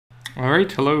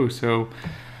Alright, hello. So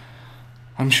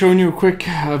I'm showing you a quick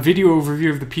video overview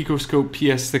of the PicoScope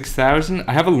PS6000.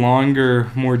 I have a longer,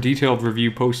 more detailed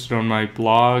review posted on my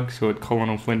blog, so at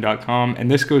colonelflynn.com, and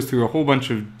this goes through a whole bunch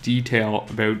of detail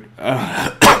about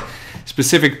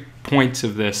specific points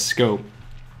of this scope.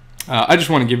 I just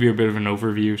want to give you a bit of an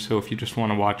overview, so if you just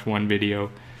want to watch one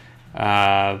video,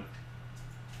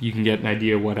 you can get an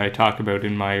idea what I talk about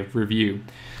in my review.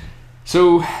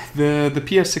 So the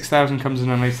PS6000 comes in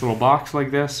a nice little box like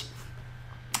this,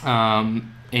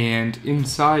 and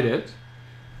inside it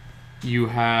you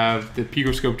have the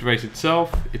PicoScope device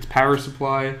itself, its power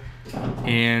supply,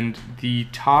 and the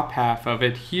top half of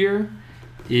it here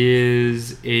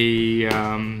is a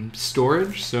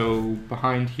storage. So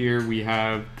behind here we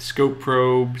have scope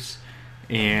probes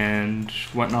and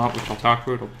whatnot, which I'll talk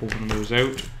about. I'll pull one of those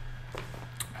out,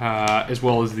 as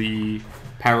well as the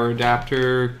power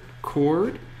adapter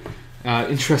cord.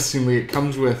 Interestingly, it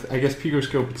comes with, I guess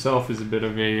PicoScope itself is a bit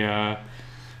of a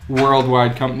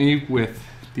worldwide company with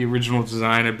the original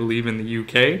design, I believe, in the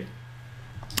UK.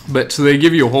 But so they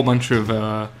give you a whole bunch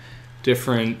of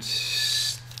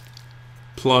different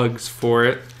plugs for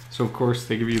it. So of course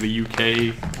they give you the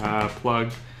UK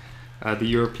plug, the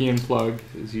European plug,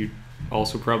 as you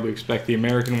also probably expect, the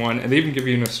American one, and they even give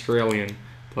you an Australian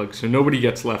plug, so nobody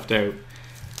gets left out.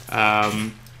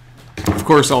 Of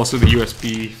course, also the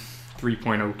USB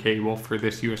 3.0 cable for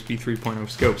this USB 3.0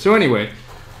 scope. So anyway,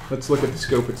 let's look at the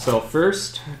scope itself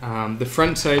first. The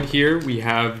front side here, we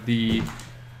have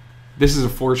this is a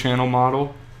 4-channel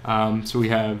model. So we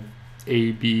have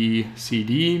A, B, C,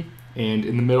 D, and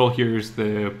in the middle here is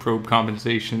the probe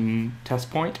compensation test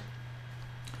point.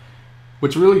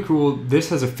 What's really cool, this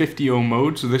has a 50 ohm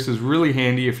mode, so this is really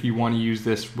handy if you want to use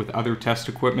this with other test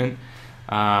equipment.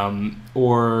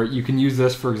 Or you can use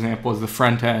this, for example, as the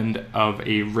front end of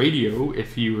a radio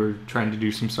if you were trying to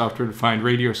do some software-defined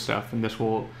radio stuff, and this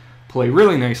will play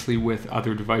really nicely with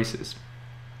other devices.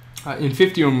 In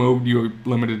 50 ohm mode, you're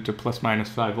limited to plus minus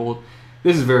 5 volt.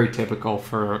 This is very typical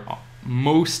for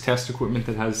most test equipment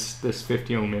that has this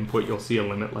 50 ohm input. You'll see a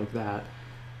limit like that,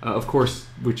 of course,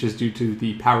 which is due to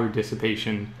the power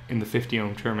dissipation in the 50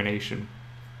 ohm termination.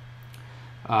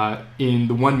 In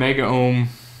the 1 mega ohm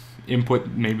input,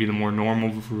 maybe the more normal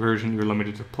version, you're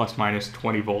limited to plus minus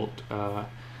 20 volt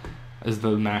as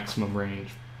the maximum range.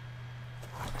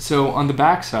 So on the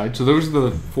back side, so those are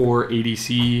the 4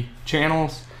 ADC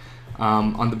channels.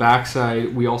 On the back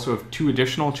side, we also have 2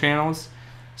 additional channels.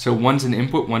 So one's an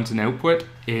input, one's an output,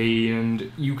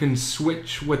 and you can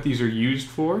switch what these are used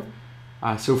for.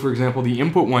 So for example, the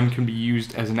input one can be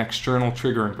used as an external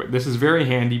trigger input. This is very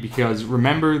handy because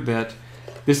remember that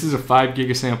this is a 5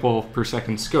 gigasample per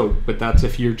second scope, but that's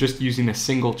if you're just using a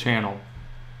single channel.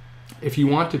 If you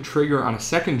want to trigger on a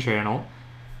second channel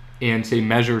and say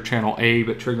measure channel A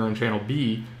but trigger on channel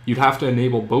B, you'd have to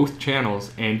enable both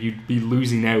channels and you'd be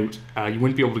losing out. You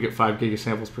wouldn't be able to get 5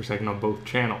 gigasamples per second on both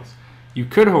channels. You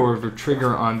could, however,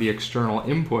 trigger on the external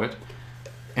input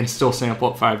and still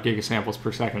sample at 5 gigasamples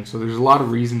per second. So there's a lot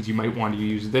of reasons you might want to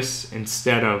use this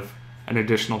instead of an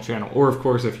additional channel. Or of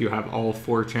course, if you have all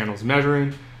 4 channels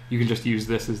measuring, you can just use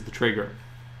this as the trigger.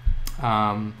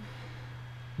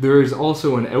 There is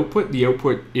also an output. The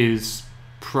output is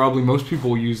probably, most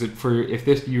people use it for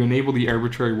if you enable the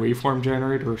arbitrary waveform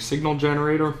generator or signal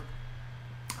generator.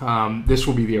 This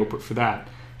will be the output for that.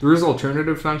 There is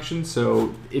alternative functions,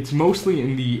 so it's mostly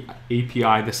in the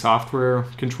API, the software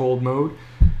controlled mode.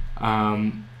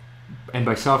 And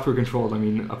by software controlled, I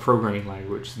mean a programming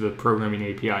language, the programming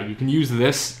API. You can use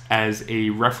this as a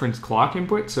reference clock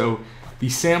input. So the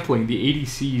sampling, the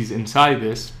ADCs inside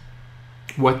this,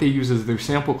 what they use as their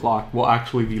sample clock will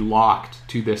actually be locked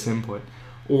to this input.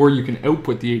 Or you can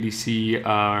output the ADC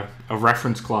a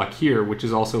reference clock here, which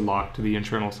is also locked to the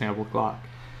internal sample clock.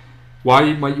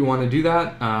 Why might you want to do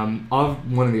that?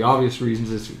 One of the obvious reasons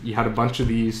is you had a bunch of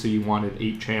these, so you wanted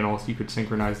 8 channels, you could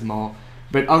synchronize them all.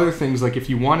 But other things, like if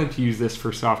you wanted to use this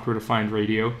for software-defined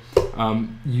radio,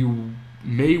 you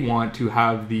may want to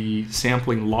have the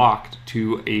sampling locked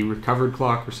to a recovered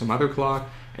clock or some other clock.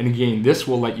 And again, this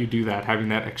will let you do that, having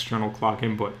that external clock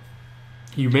input.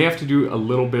 You may have to do a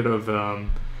little bit of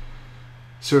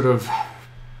sort of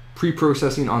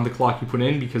pre-processing on the clock you put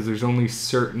in because there's only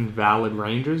certain valid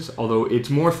ranges, although it's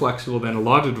more flexible than a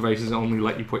lot of devices only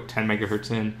let you put 10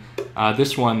 megahertz in.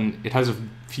 This one, it has a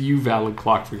few valid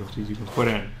clock frequencies you can put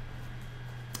in.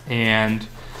 And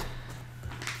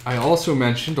I also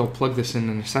mentioned, I'll plug this in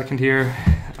a second here,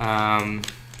 the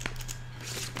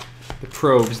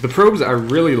probes. The probes I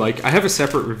really like. I have a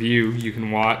separate review you can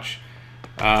watch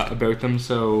about them,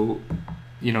 so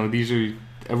you know, these are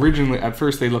originally, at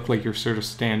first, they look like your sort of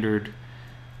standard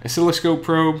oscilloscope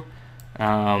probe.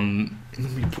 Let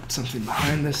me put something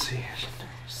behind this so you can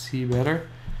see better.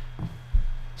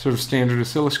 Sort of standard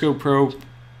oscilloscope probe.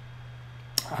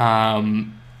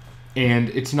 And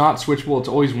it's not switchable. It's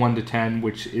always 1 to 10,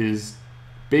 which is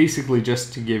basically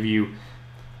just to give you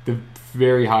the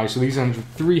very high. So these are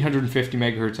 350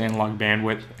 megahertz analog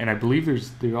bandwidth, and I believe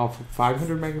there's also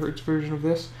 500 megahertz version of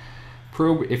this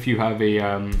probe if you have a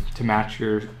to match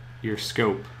your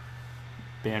scope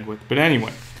bandwidth. But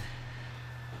anyway,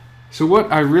 so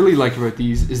what I really like about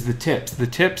these is the tips. The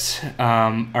tips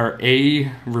are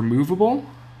removable.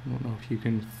 I don't know if you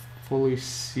can fully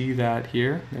see that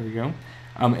here. There we go.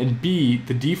 And B,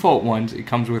 the default ones it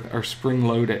comes with are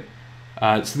spring-loaded.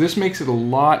 So this makes it a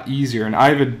lot easier. And I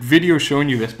have a video showing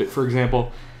you this, but for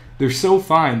example, they're so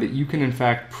fine that you can in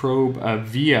fact probe a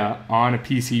via on a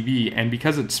PCB, and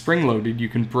because it's spring-loaded, you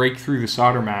can break through the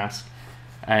solder mask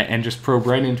and just probe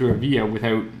right into a via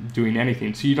without doing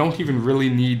anything. So you don't even really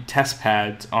need test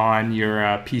pads on your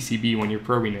PCB when you're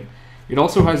probing it. It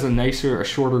also has a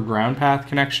shorter ground path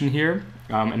connection here,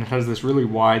 and it has this really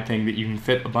wide thing that you can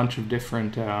fit a bunch of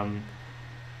different,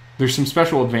 there's some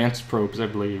special advanced probes, I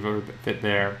believe, that fit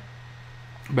there.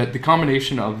 But the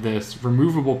combination of this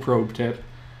removable probe tip,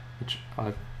 which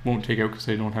I won't take out because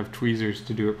I don't have tweezers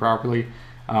to do it properly,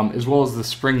 as well as the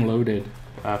spring-loaded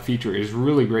feature is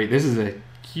really great. This is a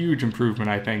huge improvement,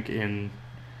 I think, in,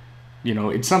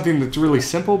 it's something that's really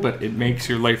simple, but it makes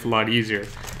your life a lot easier.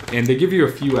 And they give you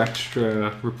a few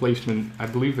extra replacement, I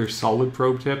believe they're solid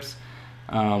probe tips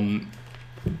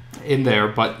in there,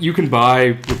 but you can buy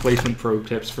replacement probe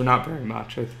tips for not very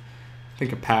much. I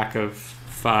think a pack of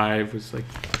 5 was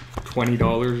like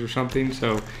 $20 or something.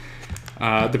 So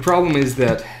the problem is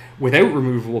that without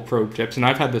removable probe tips, and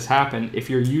I've had this happen, if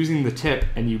you're using the tip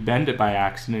and you bend it by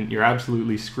accident, you're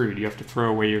absolutely screwed. You have to throw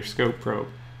away your scope probe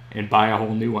and buy a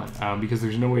whole new one because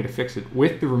there's no way to fix it.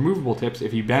 With the removable tips,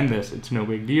 if you bend this, it's no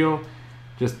big deal.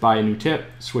 Just buy a new tip,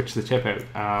 switch the tip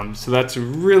out. So that's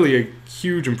really a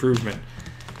huge improvement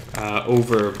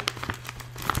over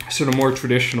sort of more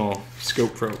traditional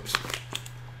scope probes.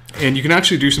 And you can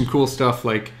actually do some cool stuff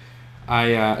like,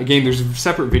 again, there's a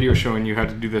separate video showing you how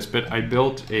to do this, but I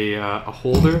built a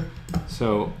holder.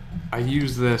 So I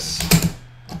use this,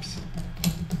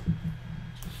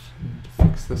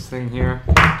 fix this thing here.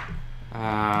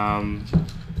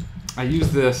 I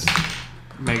use this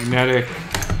magnetic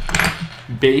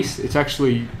base. It's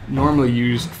actually normally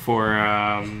used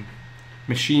for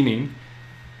machining,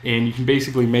 and you can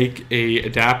basically make a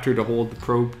adapter to hold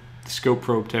the scope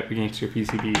probe tip against your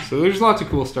PCB. So there's lots of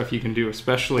cool stuff you can do,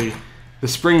 especially the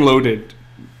spring-loaded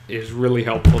is really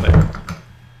helpful there.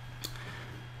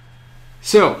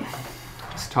 So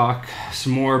let's talk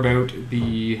some more about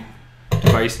the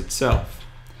device itself.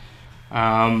 So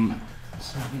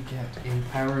let me get a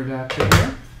power adapter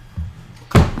here.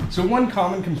 So one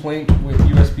common complaint with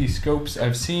USB scopes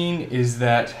I've seen is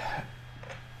that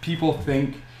people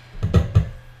think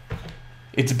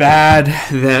it's bad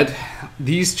that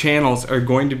these channels are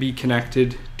going to be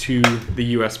connected to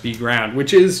the USB ground,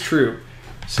 which is true.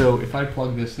 So if I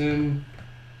plug this in,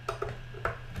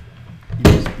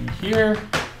 USB here,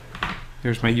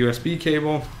 there's my USB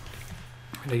cable,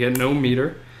 and I get no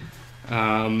meter.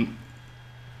 Let's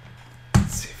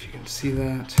see if you can see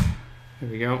that. There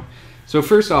we go. So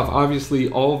first off, obviously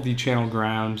all of the channel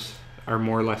grounds are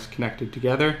more or less connected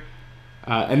together.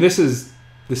 And this is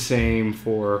the same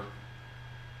for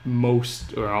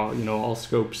most, or all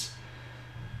scopes,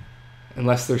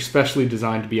 unless they're specially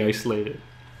designed to be isolated.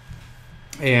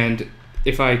 And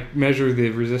if I measure the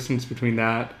resistance between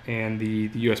that and the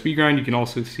USB ground, you can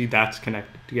also see that's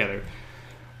connected together.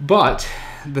 But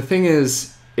the thing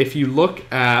is, if you look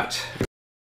at,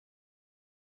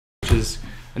 which is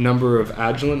a number of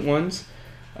Agilent ones,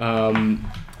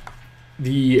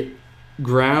 the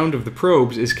ground of the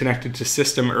probes is connected to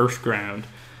system earth ground,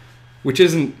 which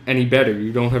isn't any better.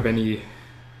 You don't have any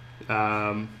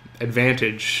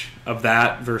advantage of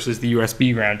that versus the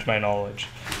USB ground, to my knowledge.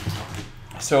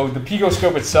 So the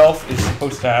PicoScope itself is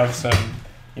supposed to have some,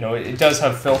 it does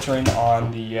have filtering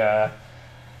on the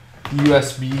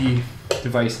USB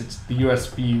device. It's the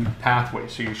USB pathway,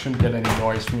 so you shouldn't get any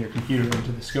noise from your computer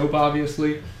into the scope,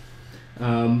 obviously.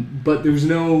 But there's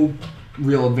no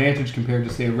real advantage compared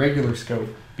to, say, a regular scope,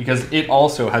 because it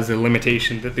also has a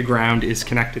limitation that the ground is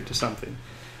connected to something.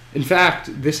 In fact,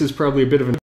 this is probably a bit of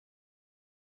an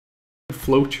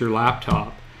float your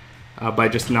laptop by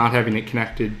just not having it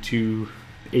connected to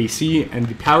AC, and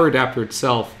the power adapter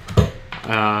itself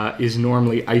is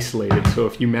normally isolated. So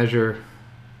if you measure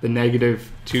the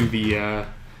negative to the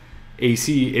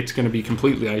AC, it's going to be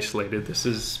completely isolated. This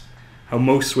is how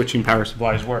most switching power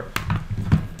supplies work.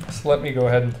 So let me go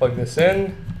ahead and plug this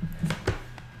in.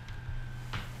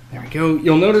 There we go.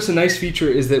 You'll notice a nice feature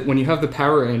is that when you have the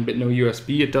power in but no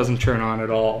USB, it doesn't turn on at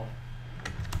all.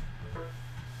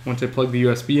 Once I plug the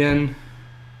USB in,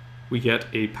 we get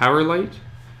a power light,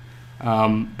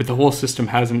 but the whole system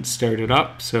hasn't started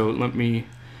up, so let me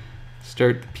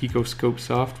start the PicoScope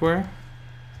software.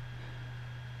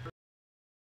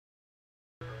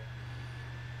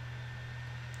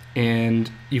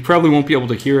 And you probably won't be able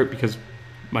to hear it because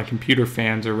my computer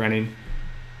fans are running,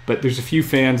 but there's a few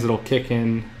fans that'll kick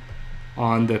in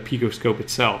on the PicoScope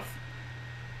itself.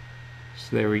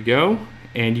 So there we go,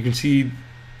 and you can see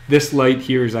this light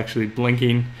here is actually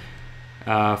blinking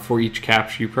for each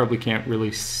capture. You probably can't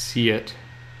really see it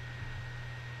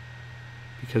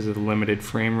because of the limited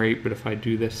frame rate, but if I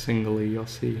do this singly, you'll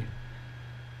see.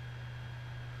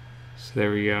 So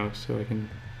there we go, so I can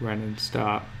run and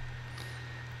stop.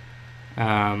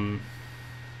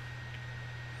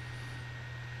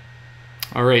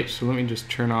 Alright, so let me just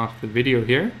turn off the video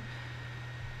here,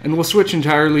 and we'll switch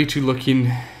entirely to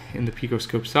looking in the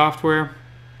PicoScope software.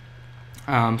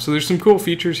 So there's some cool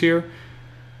features here,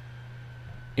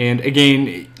 and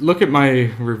again, look at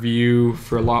my review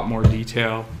for a lot more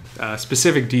detail,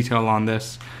 specific detail on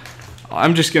this.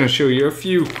 I'm just going to show you a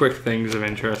few quick things of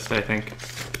interest, I think.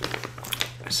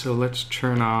 So let's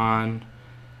turn on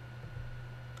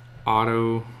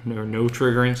auto, no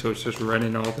triggering, so it's just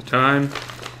running all the time.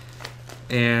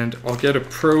 And I'll get a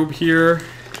probe here,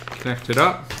 connect it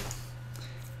up.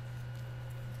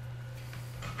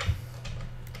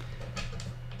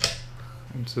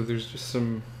 And so there's just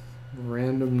some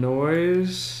random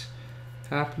noise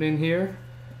happening here.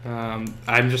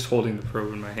 I'm just holding the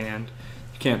probe in my hand.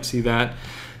 You can't see that.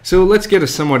 So let's get a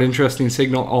somewhat interesting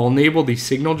signal. I'll enable the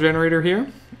signal generator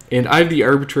here, and I have the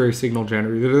arbitrary signal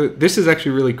generator. This is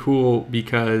actually really cool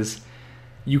because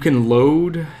you can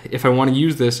load, if I want to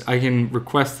use this, I can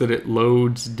request that it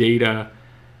loads data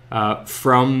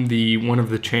from one of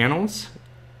the channels.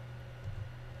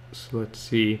 So let's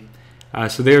see.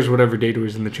 So there's whatever data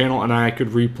was in the channel, and I could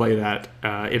replay that.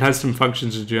 It has some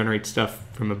functions to generate stuff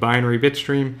from a binary bit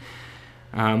stream.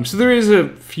 So there is a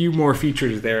few more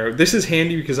features there. This is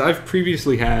handy because I've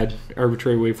previously had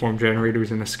arbitrary waveform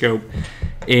generators in a scope,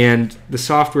 and the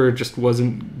software just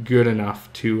wasn't good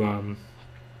enough to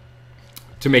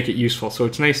make it useful. So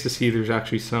it's nice to see there's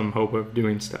actually some hope of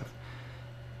doing stuff.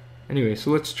 Anyway, so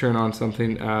let's turn on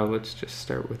something. Let's just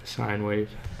start with a sine wave.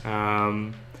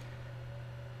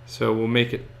 So we'll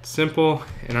make it simple,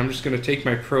 and I'm just going to take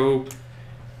my probe,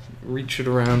 reach it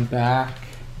around back,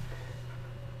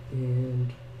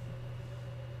 and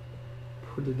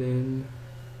put it in.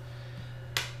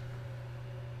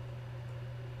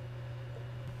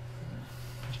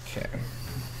 Okay.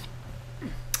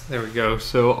 There we go.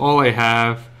 So all I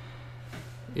have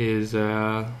is,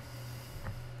 let's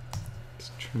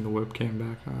turn the webcam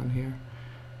back on here.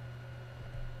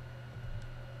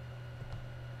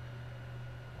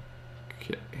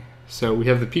 Okay, so we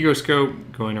have the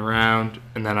PicoScope going around,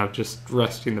 and then I'm just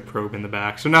resting the probe in the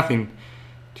back. So nothing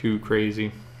too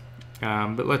crazy,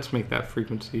 but let's make that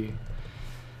frequency,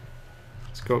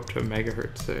 let's go up to a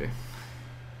megahertz, say.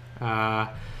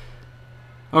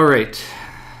 All right,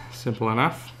 simple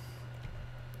enough.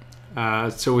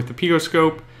 So with the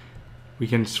PicoScope, we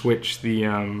can switch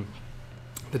the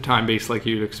time base like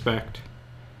you'd expect.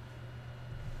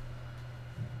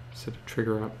 Set a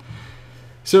trigger up.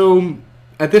 So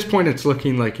at this point, it's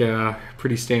looking like a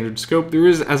pretty standard scope. There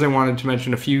is, as I wanted to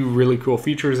mention, a few really cool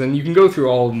features, and you can go through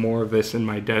all more of this in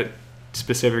my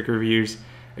specific reviews.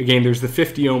 Again, there's the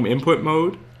 50 ohm input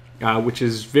mode, which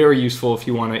is very useful if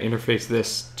you want to interface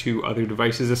this to other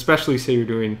devices, especially say you're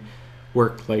doing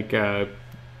work like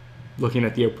looking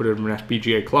at the output of an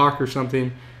FPGA clock or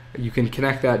something. You can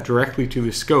connect that directly to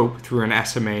the scope through an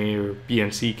SMA or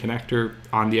BNC connector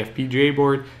on the FPGA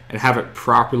board and have it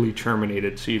properly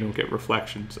terminated so you don't get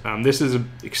reflections. This is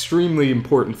an extremely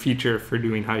important feature for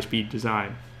doing high-speed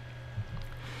design.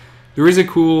 There is a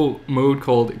cool mode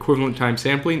called equivalent time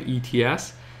sampling,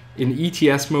 ETS. In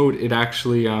ETS mode, it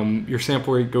actually, your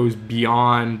sample rate goes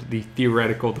beyond the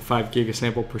theoretical, the 5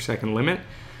 gigasample per second limit.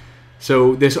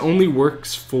 So this only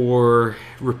works for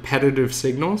repetitive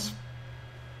signals.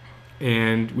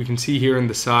 And we can see here in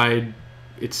the side,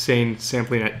 it's saying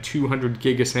sampling at 200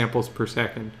 gigasamples per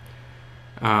second.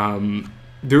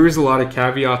 There is a lot of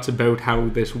caveats about how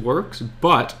this works,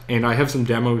 but, and I have some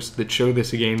demos that show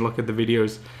this again, look at the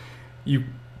videos, you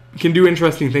can do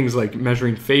interesting things like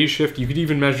measuring phase shift. You could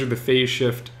even measure the phase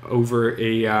shift over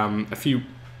a few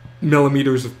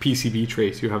millimeters of PCB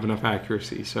trace, you have enough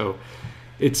accuracy. So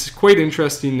it's quite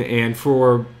interesting, and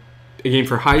for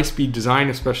high-speed design,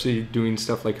 especially doing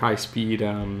stuff like high-speed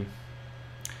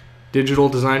digital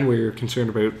design where you're concerned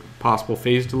about possible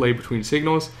phase delay between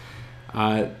signals,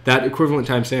 that equivalent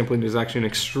time sampling is actually an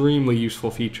extremely useful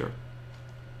feature.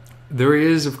 There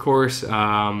is, of course,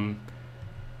 some,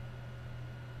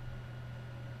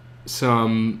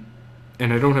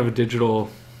 and I don't have a digital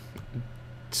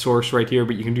source right here,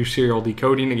 but you can do serial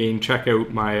decoding. Again, check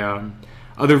out my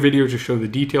other videos to show the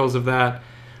details of that.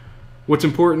 What's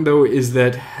important though is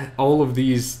that all of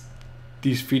these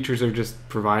features are just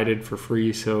provided for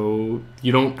free, so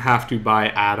you don't have to buy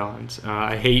add-ons.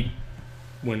 I hate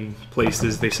when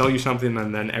places, they sell you something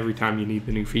and then every time you need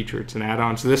the new feature it's an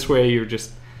add-on. So this way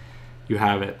you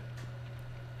have it.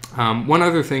 One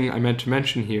other thing I meant to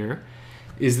mention here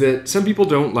is that some people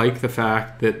don't like the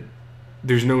fact that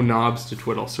there's no knobs to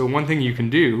twiddle. So one thing you can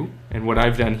do, and what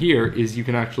I've done here, is you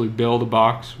can actually build a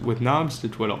box with knobs to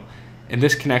twiddle. And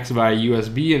this connects via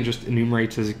USB and just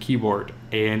enumerates as a keyboard.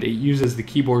 And it uses the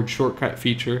keyboard shortcut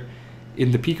feature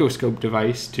in the PicoScope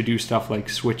device to do stuff like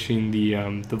switching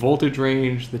the voltage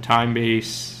range, the time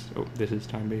base. Oh, this is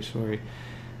time base, sorry.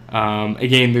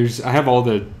 Again, I have all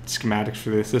the schematics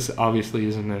for this. This obviously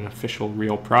isn't an official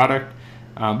real product,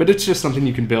 but it's just something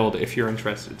you can build if you're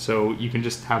interested. So you can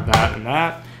just have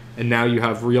that, and now you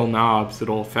have real knobs that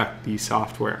will affect the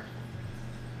software.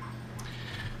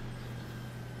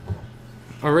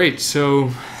 All right,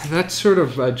 so that's sort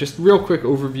of just real quick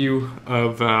overview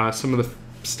of some of the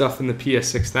stuff in the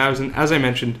PS6000. As I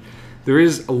mentioned, there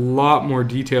is a lot more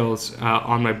details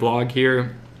on my blog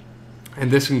here,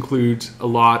 and this includes a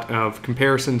lot of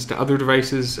comparisons to other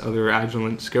devices, other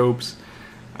Agilent scopes,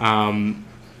 and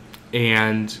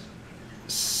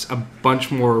a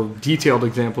bunch more detailed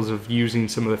examples of using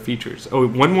some of the features. Oh,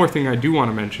 one more thing I do want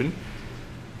to mention.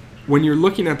 When you're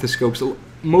looking at the scopes,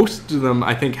 most of them,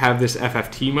 I think, have this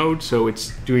FFT mode, so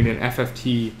it's doing an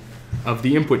FFT of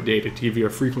the input data to give you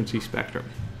a frequency spectrum.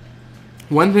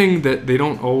 One thing that they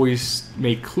don't always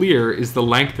make clear is the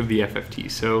length of the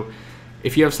FFT. So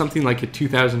if you have something like a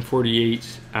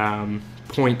 2048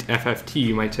 point FFT,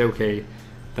 you might say, okay,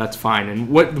 that's fine. And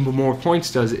what the more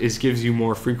points does is gives you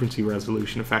more frequency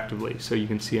resolution effectively. So you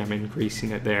can see I'm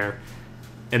increasing it there.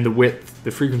 And the width,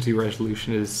 the frequency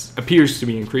resolution appears to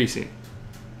be increasing.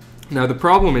 Now the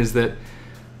problem is that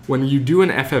when you do an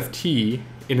FFT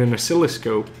in an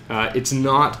oscilloscope, it's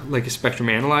not like a spectrum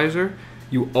analyzer.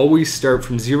 You always start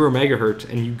from 0 megahertz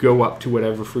and you go up to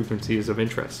whatever frequency is of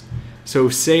interest. So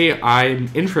say I'm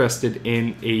interested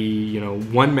in a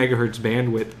 1 megahertz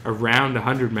bandwidth around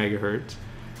 100 megahertz.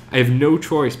 I have no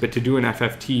choice but to do an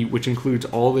FFT, which includes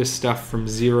all this stuff from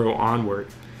 0 onward.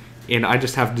 And I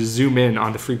just have to zoom in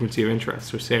on the frequency of interest.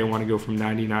 So say I want to go from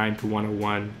 99 to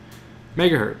 101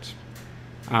 megahertz.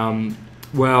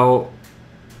 Well,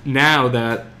 now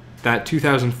that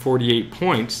 2048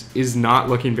 points is not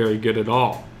looking very good at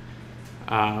all.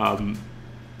 And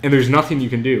there's nothing you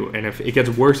can do. And if it gets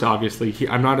worse, obviously,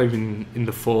 I'm not even in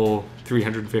the full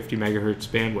 350 megahertz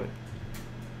bandwidth.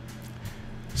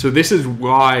 So this is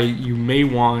why you may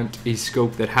want a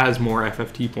scope that has more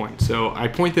FFT points. So I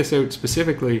point this out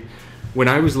specifically. When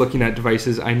I was looking at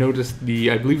devices, I noticed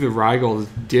I believe the Rigels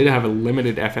did have a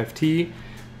limited FFT.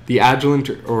 The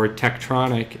Agilent or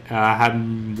Tektronix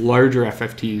had larger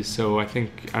FFTs, so I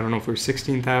don't know if it was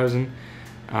 16,000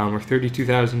 or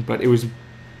 32,000, but it was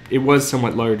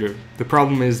somewhat larger. The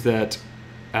problem is that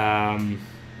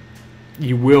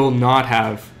you will not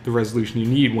have the resolution you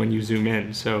need when you zoom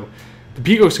in. So the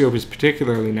PicoScope is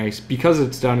particularly nice because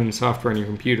it's done in software on your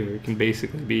computer. It can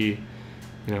basically be,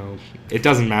 it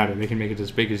doesn't matter. They can make it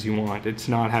as big as you want. It's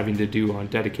not having to do on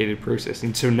dedicated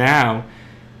processing. So now,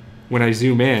 when I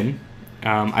zoom in,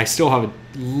 I still have a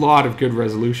lot of good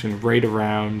resolution right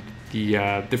around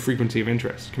the frequency of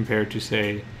interest compared to,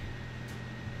 say,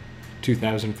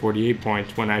 2048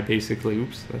 points when I basically,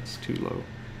 oops, that's too low.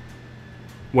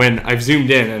 When I've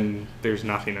zoomed in and there's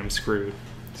nothing, I'm screwed.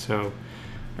 So,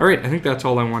 all right, I think that's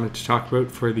all I wanted to talk about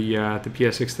for the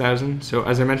PS6000. So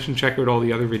as I mentioned, check out all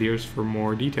the other videos for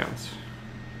more details.